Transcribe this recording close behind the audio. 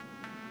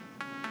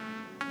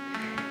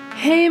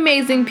Hey,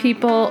 amazing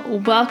people.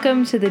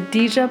 Welcome to the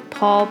Deja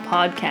Paul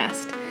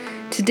podcast.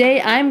 Today,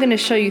 I'm going to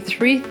show you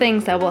 3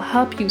 things that will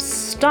help you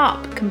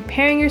stop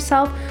comparing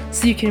yourself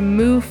so you can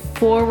move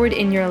forward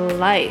in your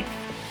life.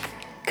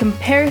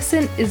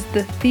 Comparison is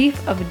the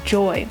thief of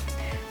joy.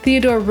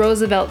 Theodore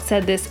Roosevelt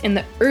said this in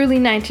the early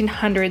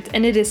 1900s,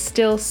 and it is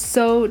still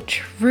so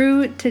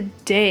true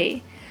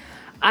today.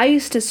 I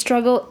used to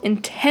struggle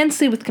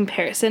intensely with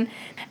comparison,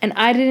 and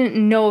I didn't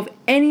know of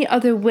any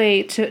other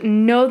way to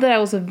know that I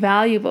was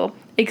valuable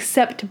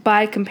except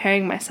by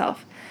comparing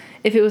myself.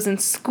 If it was in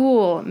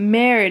school,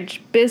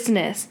 marriage,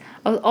 business,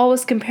 I was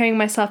always comparing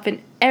myself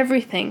in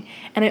everything,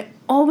 and I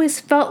always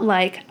felt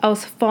like I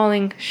was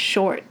falling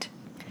short.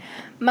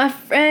 My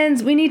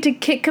friends, we need to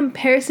kick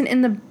comparison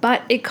in the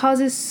butt. It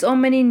causes so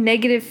many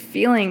negative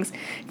feelings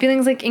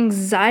like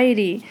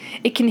anxiety.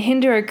 It can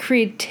hinder our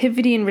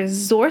creativity and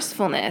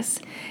resourcefulness.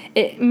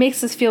 It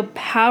makes us feel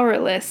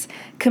powerless.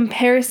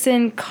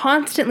 Comparison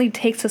constantly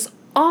takes us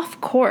off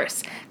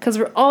course because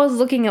we're always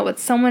looking at what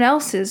someone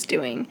else is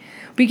doing.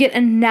 We get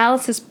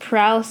analysis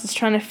paralysis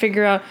trying to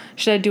figure out,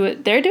 should I do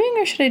what they're doing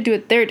or should I do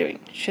what they're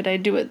doing? Should I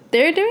do what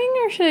they're doing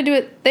or should I do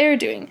what they're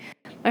doing?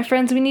 My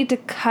friends, we need to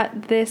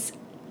cut this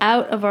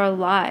out of our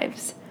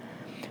lives.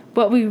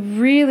 What we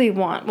really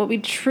want, what we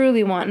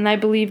truly want, and I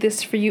believe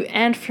this for you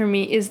and for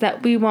me, is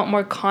that we want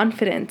more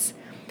confidence.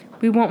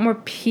 We want more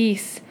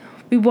peace.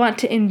 We want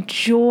to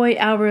enjoy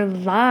our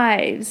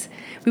lives.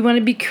 We want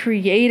to be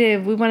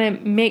creative. We want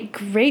to make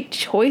great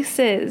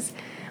choices.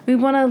 We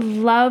want to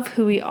love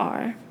who we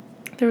are.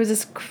 There was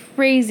this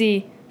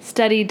crazy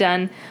study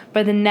done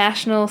by the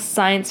National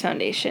Science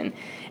Foundation,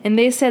 and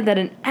they said that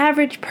an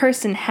average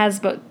person has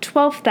about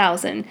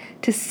 12,000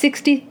 to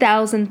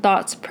 60,000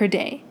 thoughts per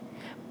day.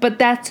 But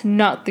that's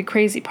not the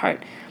crazy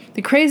part.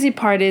 The crazy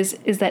part is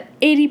that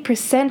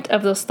 80%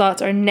 of those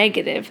thoughts are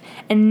negative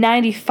and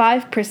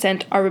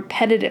 95% are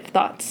repetitive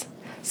thoughts.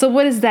 So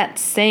what is that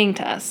saying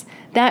to us?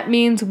 That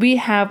means we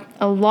have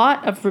a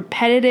lot of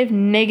repetitive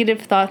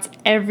negative thoughts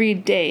every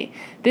day.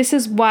 This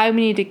is why we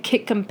need to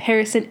kick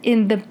comparison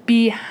in the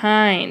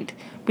behind.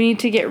 We need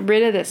to get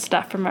rid of this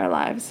stuff from our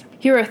lives.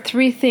 Here are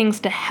 3 things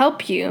to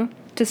help you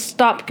to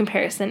stop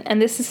comparison,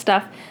 and this is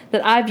stuff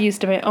that I've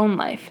used in my own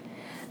life.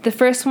 The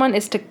first one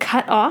is to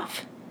cut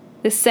off.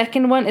 The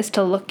second one is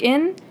to look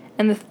in,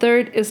 and the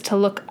third is to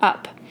look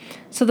up.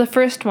 So the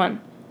first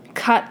one,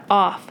 cut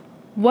off.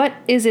 What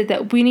is it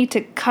that we need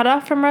to cut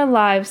off from our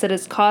lives that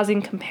is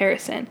causing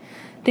comparison?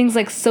 Things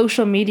like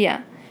social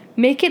media.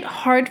 Make it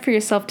hard for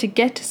yourself to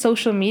get to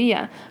social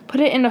media.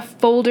 Put it in a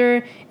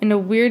folder in a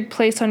weird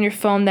place on your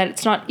phone that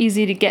it's not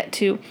easy to get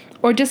to,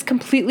 or just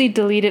completely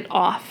delete it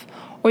off.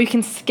 Or you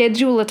can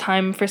schedule a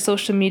time for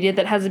social media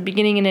that has a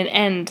beginning and an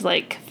end,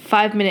 like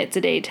 5 minutes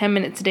a day, 10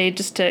 minutes a day,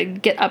 just to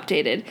get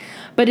updated.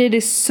 But it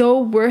is so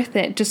worth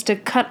it just to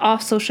cut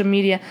off social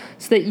media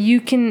so that you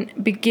can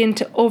begin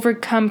to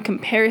overcome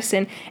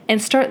comparison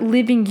and start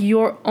living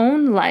your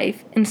own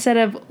life instead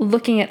of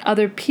looking at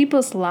other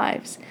people's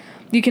lives.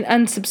 You can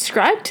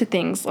unsubscribe to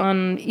things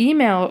on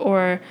email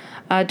or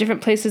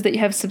different places that you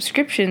have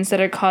subscriptions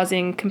that are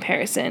causing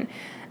comparison.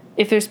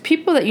 If there's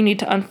people that you need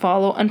to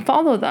unfollow,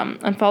 unfollow them,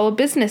 unfollow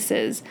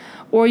businesses,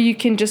 or you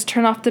can just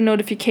turn off the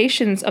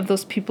notifications of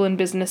those people and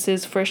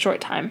businesses for a short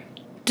time.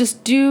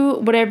 Just do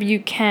whatever you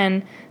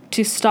can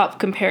to stop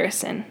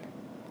comparison.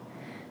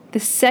 The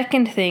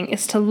second thing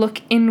is to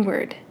look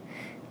inward.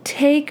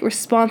 Take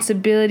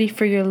responsibility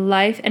for your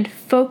life and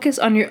focus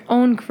on your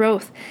own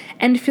growth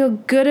and feel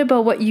good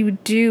about what you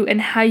do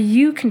and how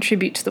you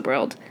contribute to the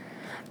world.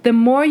 The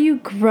more you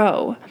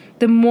grow,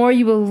 the more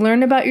you will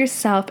learn about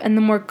yourself and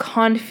the more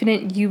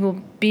confident you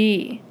will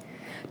be.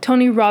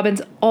 Tony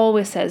Robbins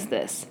always says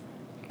this: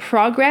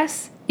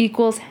 progress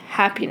equals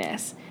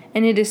happiness.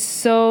 And it is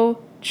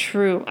so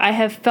true. I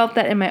have felt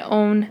that in my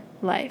own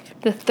life.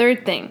 The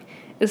third thing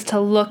is to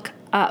look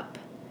up.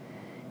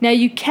 Now,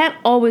 you can't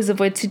always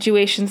avoid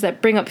situations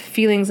that bring up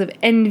feelings of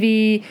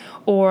envy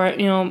or,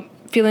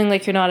 feeling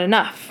like you're not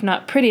enough,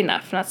 not pretty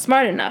enough, not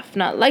smart enough,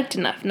 not liked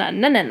enough, not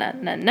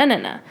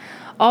na.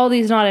 All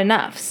these not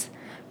enoughs.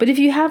 But if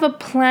you have a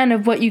plan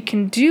of what you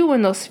can do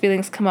when those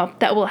feelings come up,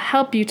 that will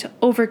help you to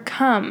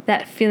overcome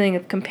that feeling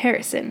of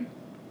comparison.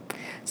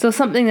 So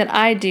something that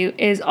I do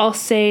is I'll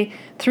say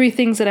 3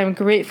 things that I'm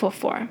grateful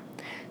for.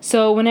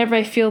 So whenever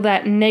I feel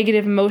that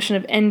negative emotion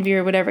of envy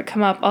or whatever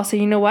come up, I'll say,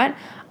 you know what?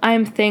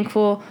 I'm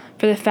thankful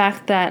for the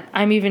fact that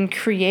I'm even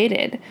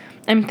created.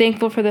 I'm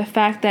thankful for the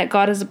fact that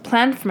God has a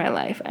plan for my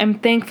life. I'm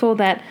thankful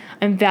that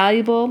I'm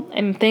valuable.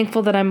 I'm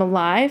thankful that I'm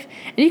alive.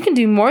 And you can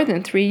do more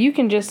than 3. You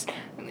can just,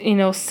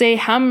 say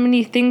how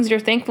many things you're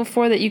thankful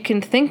for that you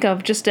can think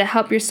of just to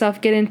help yourself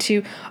get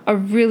into a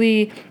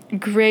really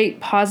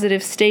great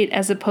positive state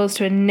as opposed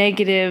to a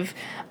negative,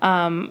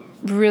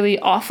 really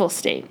awful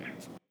state.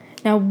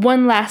 Now,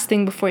 one last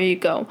thing before you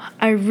go.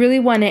 I really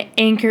want to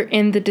anchor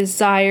in the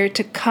desire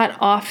to cut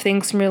off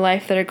things from your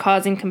life that are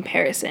causing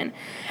comparison.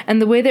 And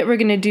the way that we're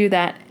going to do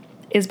that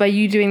is by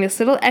you doing this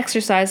little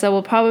exercise that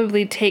will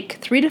probably take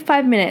 3 to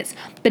 5 minutes,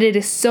 but it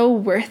is so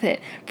worth it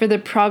for the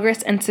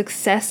progress and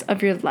success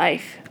of your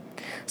life.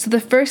 So the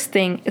first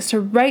thing is to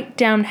write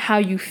down how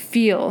you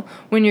feel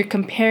when you're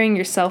comparing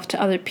yourself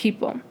to other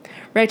people.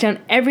 Write down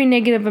every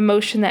negative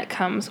emotion that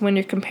comes when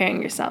you're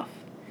comparing yourself.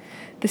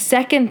 The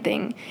second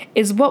thing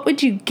is, what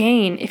would you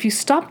gain if you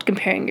stopped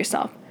comparing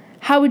yourself?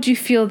 How would you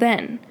feel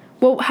then?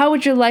 How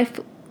would your life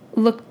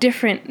look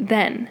different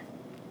then?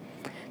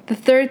 The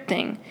third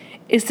thing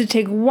is to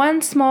take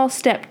one small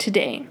step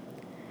today,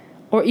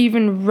 or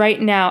even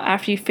right now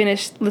after you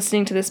finish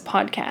listening to this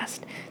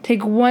podcast.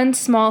 Take one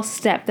small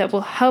step that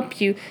will help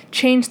you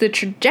change the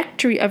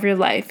trajectory of your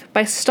life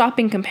by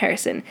stopping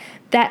comparison.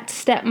 That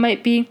step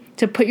might be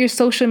to put your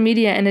social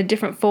media in a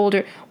different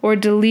folder, or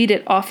delete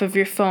it off of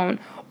your phone,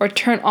 or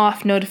turn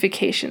off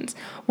notifications.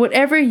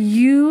 Whatever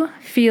you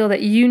feel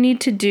that you need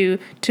to do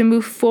to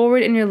move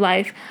forward in your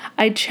life,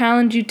 I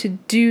challenge you to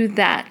do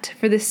that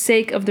for the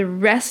sake of the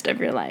rest of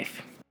your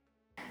life.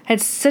 I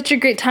had such a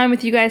great time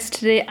with you guys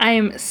today. I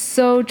am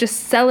so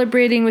just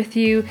celebrating with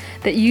you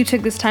that you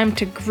took this time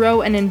to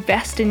grow and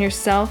invest in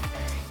yourself.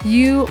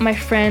 You, my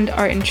friend,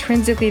 are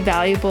intrinsically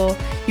valuable.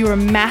 You are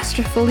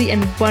masterfully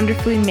and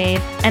wonderfully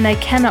made, and I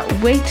cannot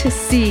wait to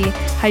see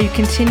how you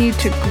continue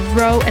to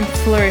grow and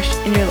flourish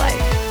in your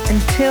life.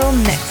 Until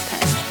next time.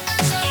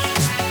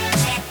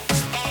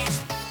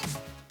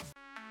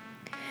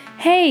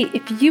 Hey,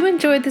 if you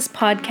enjoyed this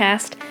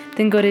podcast,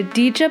 then go to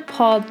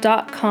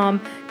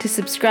deejapaul.com to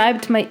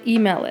subscribe to my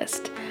email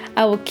list.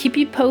 I will keep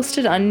you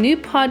posted on new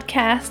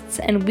podcasts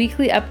and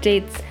weekly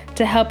updates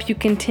to help you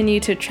continue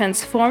to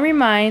transform your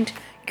mind,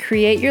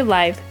 create your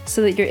life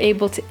so that you're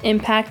able to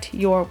impact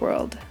your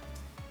world.